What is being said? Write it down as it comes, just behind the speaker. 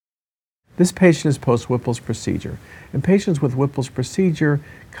This patient is post-Whipple's procedure. In patients with Whipple's procedure,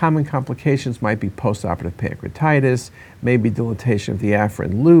 common complications might be postoperative pancreatitis, maybe dilatation of the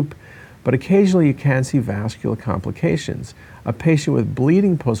afferent loop, but occasionally you can see vascular complications. A patient with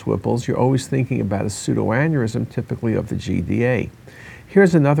bleeding post-Whipple's, you're always thinking about a pseudoaneurysm, typically of the GDA.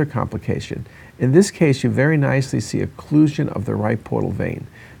 Here's another complication. In this case, you very nicely see occlusion of the right portal vein.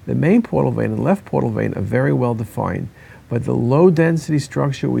 The main portal vein and left portal vein are very well defined, but the low density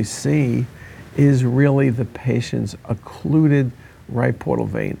structure we see is really the patient's occluded right portal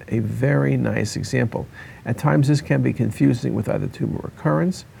vein, a very nice example. At times this can be confusing with either tumor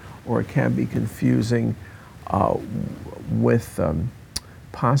recurrence, or it can be confusing with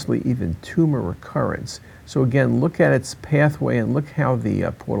possibly even tumor recurrence. So again, look at its pathway and look how the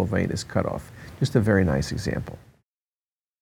portal vein is cut off. Just a very nice example.